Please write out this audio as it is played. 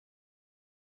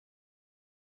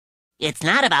It's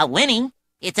not about winning.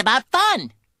 It's about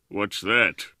fun. What's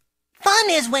that? Fun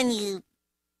is when you...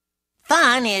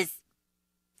 Fun is...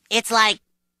 It's like...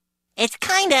 It's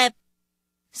kinda...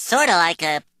 Sorta like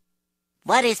a...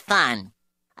 What is fun?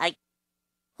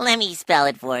 Let me spell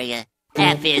it for you.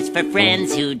 F is for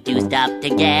friends who do stuff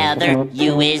together.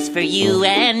 U is for you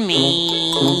and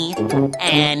me.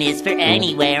 N is for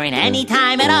anywhere and any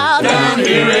time at all. Down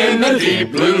here in the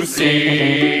deep blue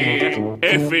sea.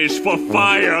 F is for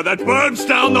fire that burns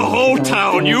down the whole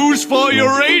town. U's for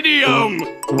uranium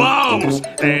bombs.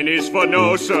 N is for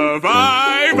no survivors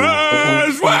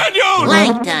when you...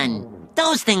 Plankton!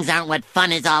 Those things aren't what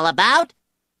fun is all about.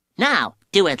 Now,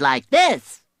 do it like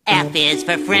this. F is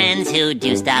for friends who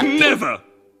do stuff... Never!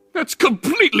 That's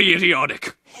completely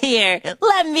idiotic. Here,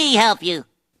 let me help you.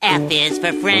 F is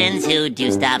for friends who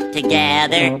do stuff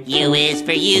together. U is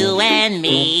for you and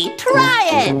me. Try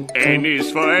it! N is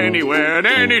for anywhere and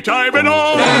any time at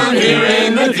all. Down here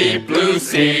in the deep blue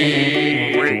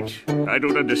sea. Wait, I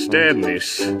don't understand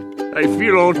this. I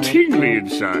feel all tingly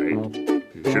inside.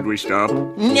 Should we stop?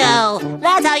 No,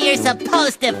 that's how you're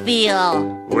supposed to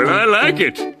feel. Well, I like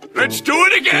it. Let's do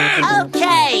it again!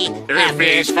 Okay! F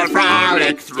is for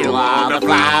frolic through all the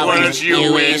flowers.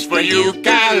 U is for ukulele.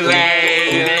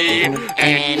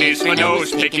 N is for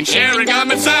nose picking, sharing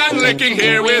gum and sun licking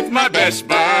here with my best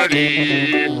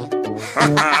buddy.